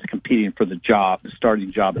on and is competing for the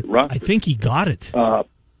starting job at Rutgers. I think he got it.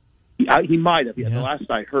 He might have. Yeah. The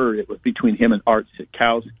last I heard, it was between him and Art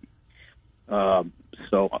Sitkowski.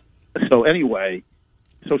 So anyway,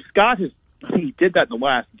 Scott he did that in the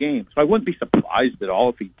last game, so I wouldn't be surprised at all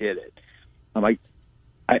if he did it.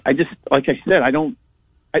 I just, like I said,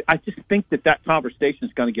 I just think that conversation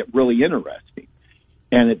is going to get really interesting.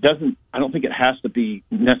 And I don't think it has to be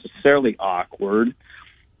necessarily awkward,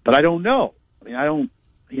 but I don't know.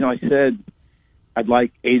 I said I'd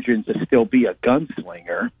like Adrian to still be a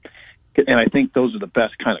gunslinger, and I think those are the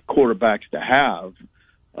best kind of quarterbacks to have.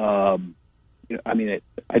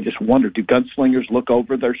 I just wonder, do gunslingers look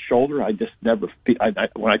over their shoulder? I just never,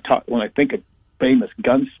 when I think of famous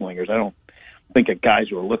gunslingers, I don't think of guys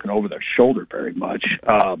who are looking over their shoulder very much.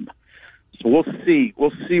 So we'll see.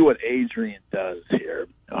 We'll see what Adrian does here.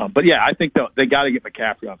 But yeah, I think they got to get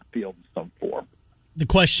McCaffrey on the field in some form. The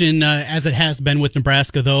question, as it has been with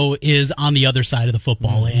Nebraska, though, is on the other side of the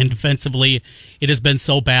football. And defensively, it has been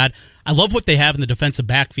so bad. I love what they have in the defensive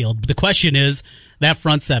backfield. But the question is that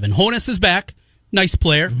front seven. Honus is back. Nice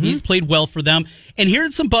player. He's played well for them. And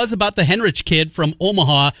hearing some buzz about the Henrich kid from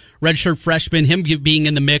Omaha, redshirt freshman, him being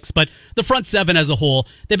in the mix. But the front seven as a whole,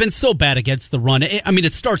 they've been so bad against the run.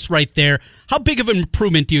 It starts right there. How big of an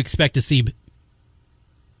improvement do you expect to see?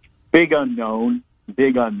 Big unknown.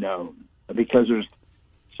 Because there's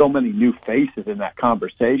so many new faces in that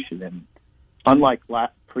conversation. And unlike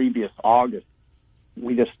previous August,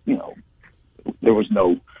 we just, there was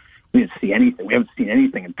no... We didn't see anything. We haven't seen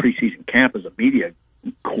anything in preseason camp as a media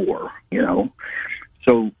core,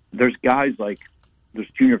 So there's guys there's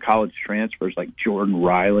junior college transfers like Jordan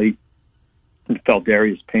Riley and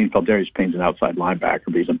Feldarius Payne. Feldarius Payne's an outside linebacker,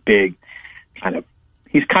 but he's a big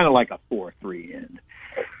he's kind of like a 4-3 end.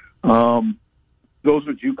 Those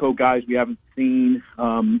are JUCO guys we haven't seen.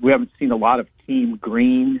 We haven't seen a lot of Keem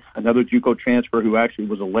Green, another JUCO transfer who actually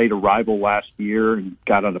was a late arrival last year and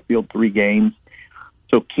got on the field 3 games.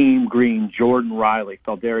 So Keem Green, Jordan Riley,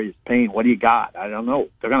 Feldarius Payne, what do you got? I don't know.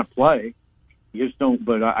 They're going to play. You just don't.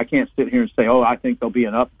 But I can't sit here and say, I think they'll be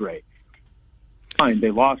an upgrade. Fine.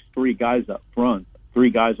 They lost 3 guys up front, 3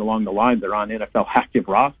 guys along the line. They're on NFL active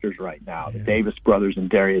rosters right now. The Davis brothers and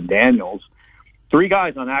Darian Daniels. 3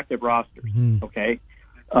 guys on active rosters, okay,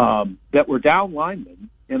 that were down linemen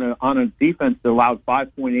on a defense that allowed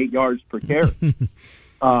 5.8 yards per carry.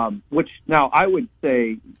 Which now I would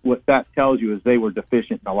say what that tells you is they were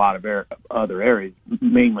deficient in a lot of other areas,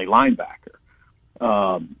 mainly linebacker.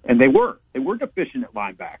 And they were deficient at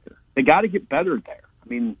linebacker. They got to get better there.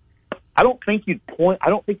 I don't think you'd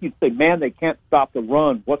say, man, they can't stop the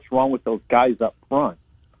run. What's wrong with those guys up front?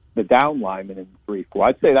 the down linemen in 3-4.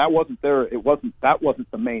 I'd say that wasn't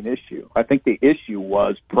the main issue. I think the issue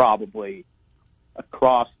was probably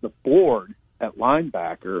across the board at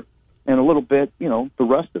linebacker and a little bit, the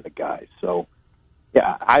rest of the guys. So,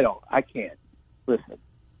 yeah, I can't. Listen,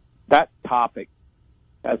 that topic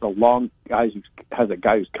as a guy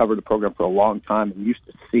who's covered the program for a long time and used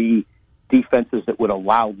to see defenses that would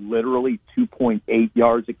allow literally 2.8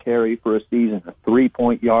 yards a carry for a season, a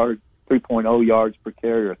 3.0 yards per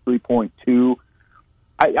carry, or 3.2.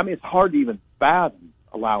 I mean, it's hard to even fathom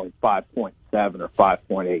allowing 5.7 or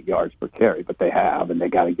 5.8 yards per carry, but they have, and they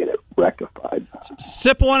got to get it rectified.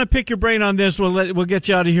 Sip, I want to pick your brain on this. We'll get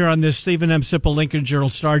you out of here on this. Stephen M. Sipple, Lincoln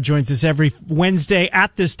Journal-Star, joins us every Wednesday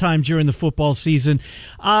at this time during the football season.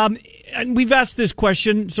 And we've asked this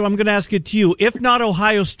question, so I'm going to ask it to you. If not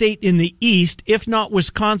Ohio State in the East, if not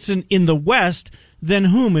Wisconsin in the West, then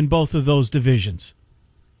whom in both of those divisions?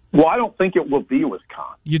 Well, I don't think it will be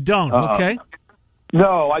Wisconsin. You don't, okay?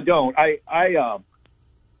 No, I don't.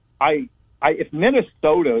 If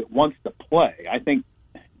Minnesota wants to play, I think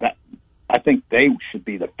they should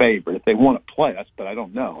be the favorite if they want to play us. But I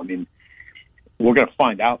don't know. I mean, we're going to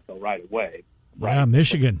find out though right away. Right? Yeah,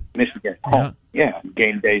 Michigan. Home. Yeah,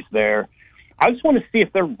 game days there. I just want to see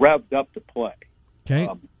if they're revved up to play. Okay.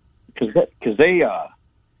 Because they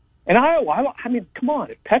and Iowa. I mean, come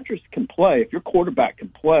on. If Petrus can play, if your quarterback can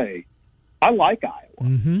play, I like Iowa.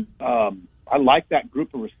 Mm-hmm. I like that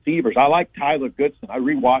group of receivers. I like Tyler Goodson. I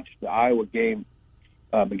rewatched the Iowa game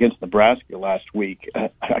against Nebraska last week.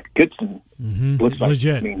 Goodson looks like,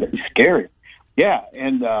 legit. I mean, he's scary. Yeah,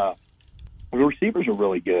 and the receivers are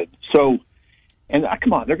really good. So, and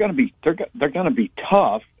come on, they're going to be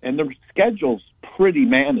tough, and their schedule's pretty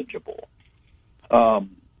manageable. So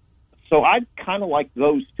I'd kind of like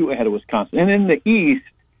those two ahead of Wisconsin. And in the East,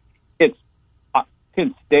 it's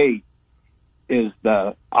Penn State is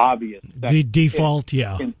the obvious. The default,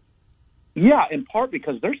 in part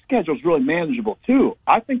because their schedule is really manageable, too.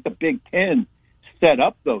 I think the Big Ten set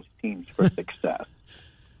up those teams for success,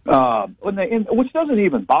 which doesn't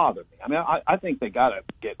even bother me. I mean, I think they got to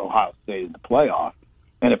get Ohio State in the playoff.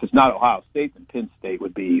 And if it's not Ohio State, then Penn State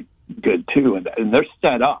would be good, too. And they're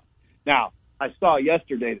set up. Now, I saw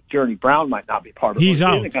yesterday that Journey Brown might not be part of it. He's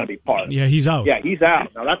out. He isn't going to be part of it. Yeah, he's out. Yeah, he's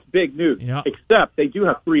out. Now, that's big news. Yeah. Except they do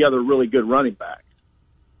have 3 other really good running backs.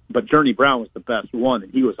 But Journey Brown was the best one,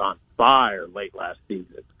 and he was on fire late last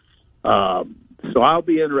season. So I'll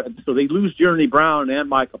be interested. So they lose Journey Brown and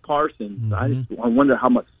Micah Parsons. I wonder how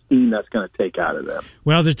much steam that's going to take out of them.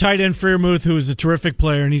 Well, the tight end Freiermuth, who is a terrific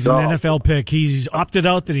player, and he's an NFL pick. He's opted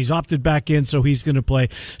out, then he's opted back in, so he's going to play.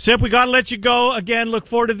 Sip, we got to let you go. Again, look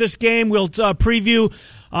forward to this game. We'll preview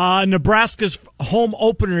Nebraska's home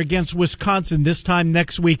opener against Wisconsin this time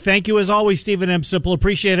next week. Thank you, as always, Stephen M. Sipple.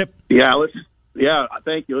 Appreciate it. Yeah,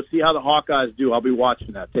 thank you. Let's see how the Hawkeyes do. I'll be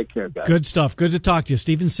watching that. Take care, guys. Good stuff. Good to talk to you.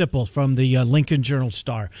 Stephen Sipple from the Lincoln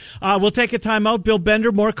Journal-Star. We'll take a timeout. Bill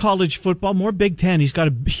Bender, more college football, more Big Ten. He's got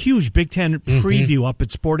a huge Big Ten preview up at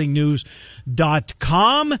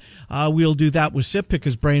sportingnews.com. We'll do that with Sip, pick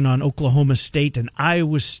his brain on Oklahoma State and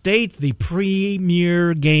Iowa State, the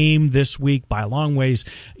premier game this week by a long ways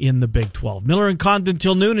in the Big 12. Miller and Condon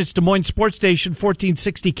till noon. It's Des Moines Sports Station,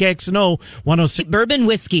 1460 KXNO, 106. Bourbon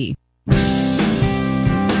Whiskey.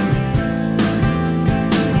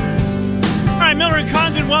 Miller and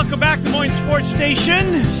Condon, welcome back to Des Moines Sports Station.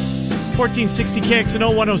 1460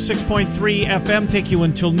 KXNO 106.3 FM, take you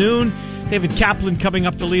until noon. David Kaplan coming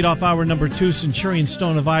up to lead off hour number 2. Centurion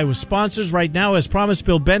Stone of Iowa sponsors. Right now, as promised,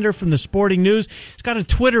 Bill Bender from the Sporting News. He's got a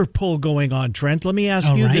Twitter poll going on, Trent. Let me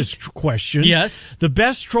ask you this question. Yes. The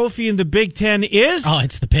best trophy in the Big Ten is? Oh,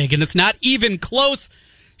 it's the Pig, and it's not even close.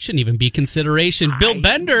 Shouldn't even be consideration. Bill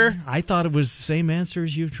Bender. I thought it was the same answer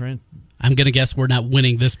as you, Trent. I'm going to guess we're not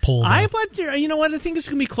winning this poll. But you know what? I think it's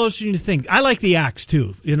going to be closer than you think. I like the axe,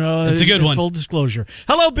 too. It's a good one. Full disclosure.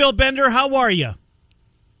 Hello, Bill Bender. How are you?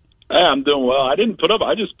 Hey, I'm doing well. I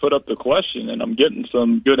just put up the question, and I'm getting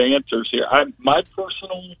some good answers here. My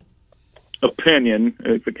personal opinion,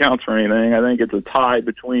 if it counts for anything, I think it's a tie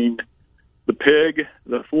between the Pig,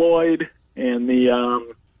 the Floyd, and the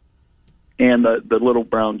Little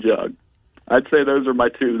Brown Jug. I'd say those are my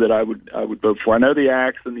 2 that I would vote for. I know the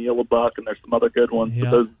Axe and the Yellow Buck, and there's some other good ones,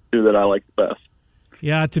 but those are the 2 that I like the best.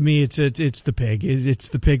 Yeah, to me, it's the Pig. It's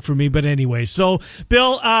the Pig for me. But anyway, so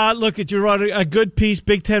Bill, look, you wrote a good piece.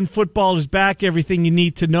 Big Ten football is back. Everything you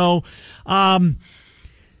need to know.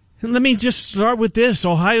 Let me just start with this.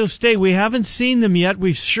 Ohio State, we haven't seen them yet.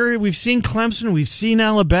 We've seen Clemson, we've seen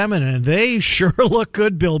Alabama, and they sure look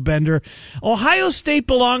good, Bill Bender. Ohio State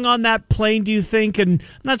belong on that plane, do you think? And I'm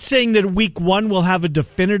not saying that week 1 will have a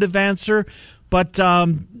definitive answer, but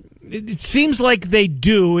it seems like they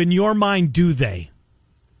do. In your mind, do they?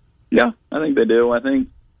 Yeah, I think they do. I think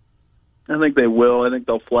they will. I think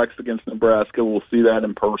they'll flex against Nebraska. We'll see that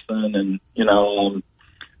in person, and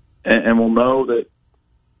and we'll know that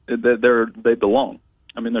they belong.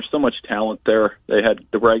 I mean, there's so much talent there. They had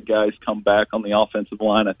the right guys come back on the offensive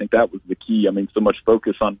line. I think that was the key. I mean, so much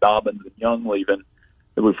focus on Dobbins and Young leaving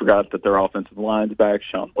that we forgot that their offensive line's back.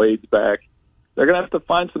 Shaun Wade's back. They're going to have to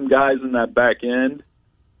find some guys in that back end,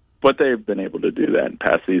 but they've been able to do that in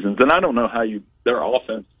past seasons. And I don't know how their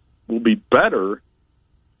offense will be better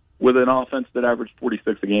with an offense that averaged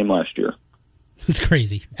 46 a game last year. It's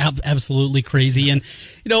crazy. Absolutely crazy. And,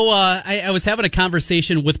 I was having a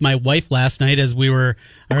conversation with my wife last night or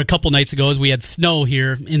a couple nights ago as we had snow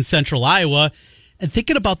here in central Iowa, and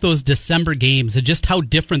thinking about those December games and just how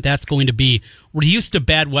different that's going to be. We're used to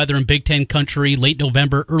bad weather in Big Ten country, late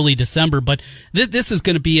November, early December, but this is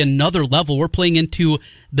going to be another level. We're playing into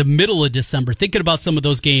the middle of December, thinking about some of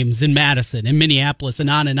those games in Madison, in Minneapolis, and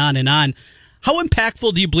on and on and on. How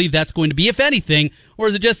impactful do you believe that's going to be, if anything? Or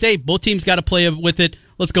is it just, hey, both teams got to play with it.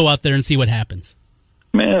 Let's go out there and see what happens?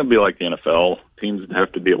 Man, it'd be like the NFL. Teams would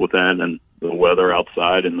have to deal with that and the weather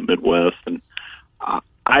outside in the Midwest. And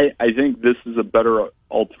I think this is a better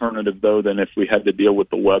alternative, though, than if we had to deal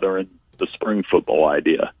with the weather and the spring football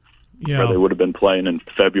idea, where they would have been playing in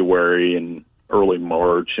February and early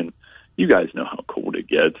March. And you guys know how cold it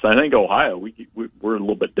gets. I think Ohio, we're a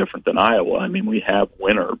little bit different than Iowa. I mean, we have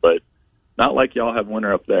winter, but not like y'all have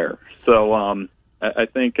winter up there. So I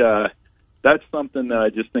think that's something that I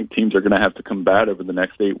just think teams are going to have to combat over the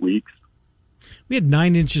next 8 weeks. We had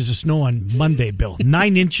 9 inches of snow on Monday, Bill.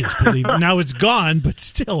 9 inches, believe it. Now it's gone, but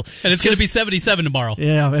still. And it's going to be 77 tomorrow.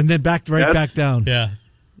 Yeah, and then back down. Yeah.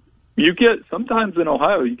 You get, sometimes in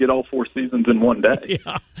Ohio, you get all 4 seasons in one day.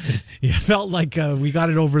 Yeah, felt like we got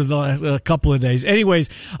it over a couple of days. Anyways,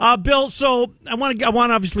 Bill, so I want to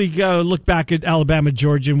obviously look back at Alabama,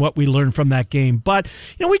 Georgia, and what we learned from that game. But,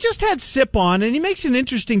 we just had Sip on, and he makes an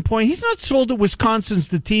interesting point. He's not sold that Wisconsin's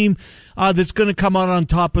the team that's going to come out on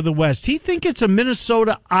top of the West. He thinks it's a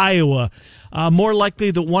Minnesota, Iowa. More likely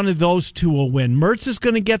that one of those two will win. Mertz is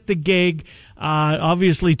going to get the gig.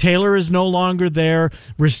 Obviously, Taylor is no longer there.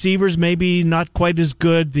 Receivers maybe not quite as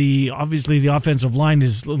good. Obviously the offensive line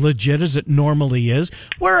is legit as it normally is.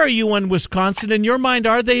 Where are you on Wisconsin? In your mind,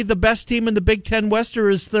 are they the best team in the Big Ten West,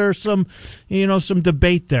 or is there some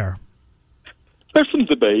debate there? There's some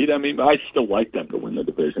debate. I mean, I still like them to win the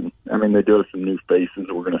division. I mean, they do have some new faces.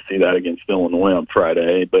 We're going to see that against Illinois on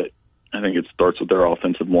Friday, but I think it starts with their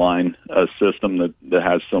offensive line, a system that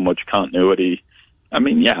has so much continuity. I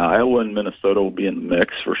mean, yeah, Iowa and Minnesota will be in the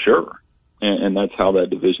mix for sure, and that's how that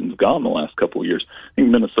division's gone the last couple of years. I think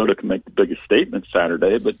Minnesota can make the biggest statement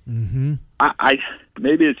Saturday, but I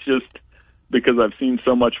maybe it's just because I've seen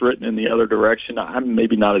so much written in the other direction. I'm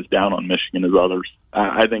maybe not as down on Michigan as others.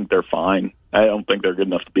 I think they're fine. I don't think they're good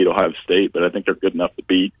enough to beat Ohio State, but I think they're good enough to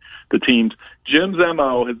beat the teams. Jim's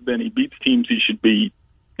MO has been he beats teams he should beat.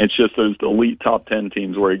 It's just those elite top 10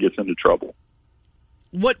 teams where he gets into trouble.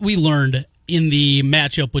 What we learned in the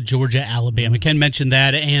matchup with Georgia, Alabama, Ken mentioned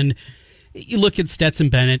that, and you look at Stetson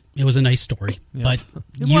Bennett, it was a nice story, but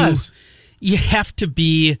you have to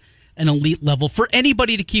be an elite level for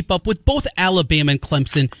anybody to keep up with both Alabama and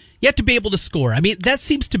Clemson. You have to be able to score. I mean, that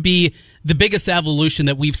seems to be the biggest evolution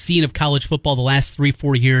that we've seen of college football the last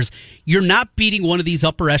 3-4 years. You're not beating one of these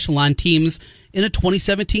upper echelon teams in a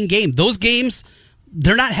 2017 game. Those games,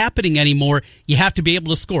 they're not happening anymore. You have to be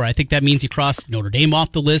able to score. I think that means you cross Notre Dame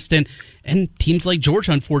off the list and teams like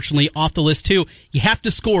Georgia, unfortunately, off the list too. You have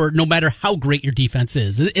to score no matter how great your defense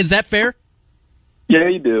is. Is that fair? Yeah,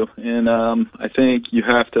 you do. And I think you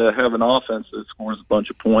have to have an offense that scores a bunch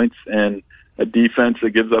of points and a defense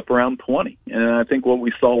that gives up around 20. And I think what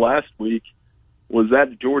we saw last week was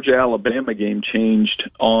that Georgia-Alabama game changed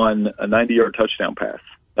on a 90-yard touchdown pass.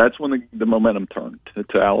 That's when the momentum turned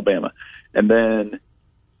to Alabama. And then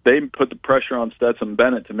they put the pressure on Stetson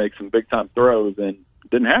Bennett to make some big-time throws, and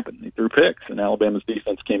it didn't happen. He threw picks, and Alabama's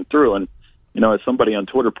defense came through. And, as somebody on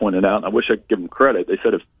Twitter pointed out, and I wish I could give them credit, they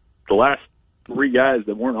said if the last 3 guys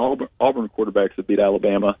that weren't Auburn quarterbacks that beat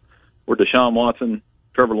Alabama were Deshaun Watson,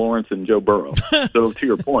 Trevor Lawrence, and Joe Burrow. So to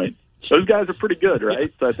your point, those guys are pretty good,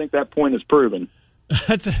 right? So I think that point is proven.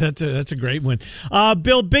 That's a great one.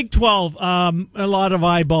 Bill, Big 12, a lot of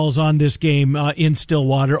eyeballs on this game in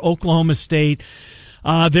Stillwater. Oklahoma State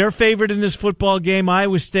They're favored in this football game.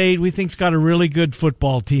 Iowa State, we think's got a really good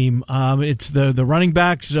football team. It's the running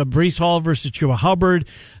backs, Breece Hall versus Chuba Hubbard.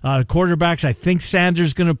 Quarterbacks, I think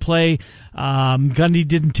Sanders going to play. Gundy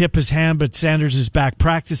didn't tip his hand, but Sanders is back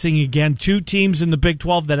practicing again. 2 teams in the Big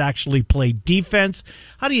 12 that actually play defense.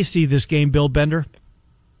 How do you see this game, Bill Bender?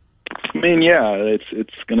 I mean, yeah,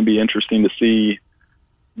 it's going to be interesting to see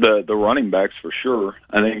the running backs for sure.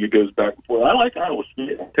 I think it goes back and forth. I like Iowa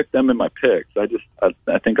State. I picked them in my picks. I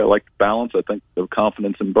think I like the balance. I think the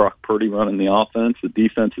confidence in Brock Purdy running the offense. The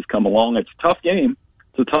defense has come along. It's a tough game.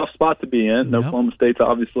 It's a tough spot to be in. Yep. Oklahoma State's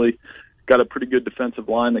obviously got a pretty good defensive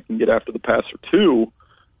line that can get after the passer too.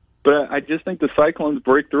 But I just think the Cyclones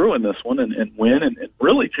break through in this one and win and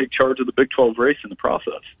really take charge of the Big 12 race in the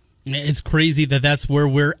process. It's crazy that that's where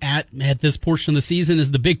we're at this portion of the season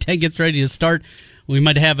as the Big Ten gets ready to start. We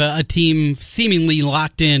might have a team seemingly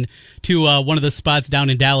locked in to one of the spots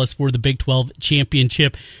down in Dallas for the Big 12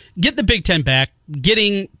 championship. Get the Big Ten back,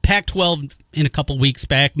 getting Pac-12 in a couple weeks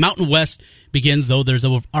back. Mountain West begins, though there's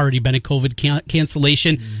already been a COVID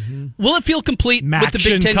cancellation. Mm-hmm. Will it feel complete with the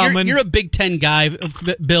Big Ten? You're a Big Ten guy,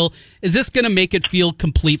 Bill. Is this going to make it feel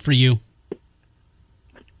complete for you?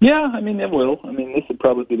 Yeah, I mean, it will. I mean, this will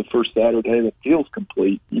probably be the first Saturday that feels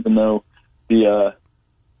complete, even though the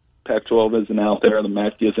Pac-12 isn't out there, the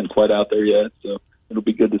MAC isn't quite out there yet, so it'll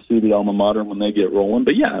be good to see the alma mater when they get rolling.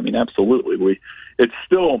 But, yeah, I mean, absolutely. It's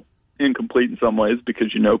still incomplete in some ways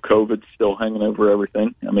because, COVID's still hanging over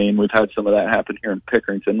everything. I mean, we've had some of that happen here in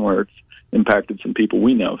Pickerington where it's impacted some people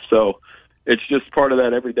we know. So it's just part of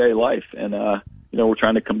that everyday life, and we're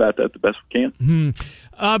trying to combat that the best we can.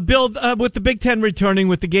 Mm-hmm. Bill, with the Big Ten returning,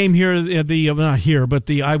 with the game here, not here, but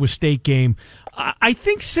the Iowa State game, I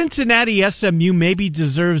think Cincinnati SMU maybe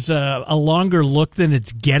deserves a longer look than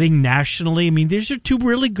it's getting nationally. I mean, these are 2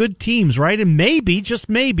 really good teams, right? And maybe, just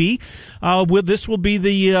maybe, this will be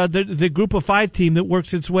the Group of 5 team that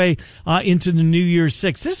works its way into the New Year's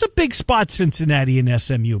Six. This is a big spot, Cincinnati and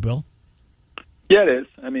SMU, Bill. Yeah, it is.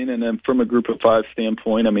 I mean, and then from a Group of 5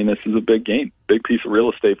 standpoint, I mean, this is a big game, big piece of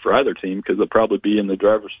real estate for either team because they'll probably be in the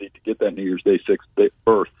driver's seat to get that New Year's Day 6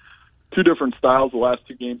 berth. 2 different styles. The last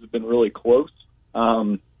 2 games have been really close.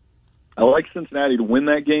 I like Cincinnati to win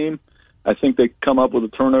that game. I think they come up with a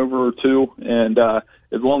turnover or 2, and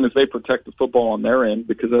as long as they protect the football on their end,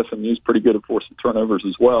 because SMU is pretty good at forcing turnovers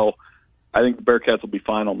as well, I think the Bearcats will be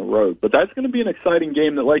fine on the road. But that's going to be an exciting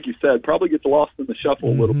game that, like you said, probably gets lost in the shuffle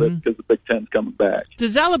a little bit because the Big Ten's coming back.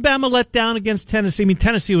 Does Alabama let down against Tennessee? I mean,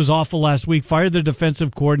 Tennessee was awful last week, fired their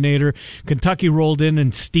defensive coordinator. Kentucky rolled in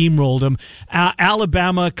and steamrolled them.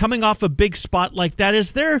 Alabama, coming off a big spot like that,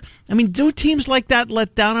 do teams like that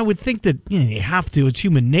let down? I would think that you have to. It's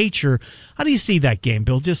human nature. How do you see that game,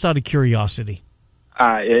 Bill, just out of curiosity?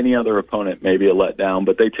 Any other opponent may be a letdown,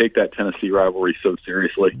 but they take that Tennessee rivalry so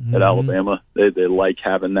seriously at Alabama. They like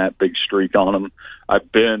having that big streak on them.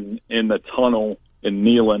 I've been in the tunnel in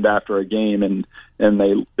Neyland after a game, and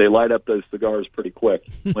they light up those cigars pretty quick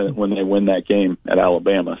when they win that game at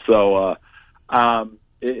Alabama. So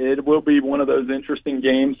it will be one of those interesting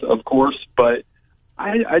games, of course, but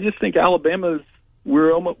I just think Alabama's –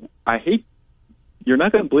 you're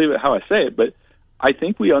not going to believe it how I say it, but I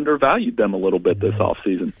think we undervalued them a little bit this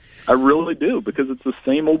offseason. I really do, because it's the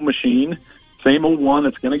same old machine, same old one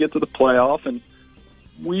that's going to get to the playoff, and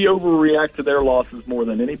we overreact to their losses more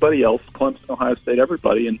than anybody else, Clemson, Ohio State,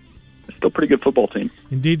 everybody, and it's still a pretty good football team.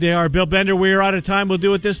 Indeed they are. Bill Bender, we are out of time. We'll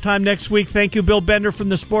do it this time next week. Thank you, Bill Bender from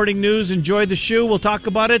the Sporting News. Enjoy the shoe. We'll talk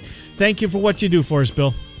about it. Thank you for what you do for us,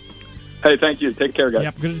 Bill. Hey, thank you. Take care, guys.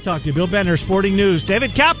 Yep, good to talk to you. Bill Bender, Sporting News.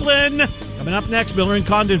 David Kaplan, coming up next. Miller and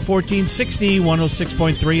Condon, 1460,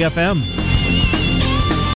 106.3 FM.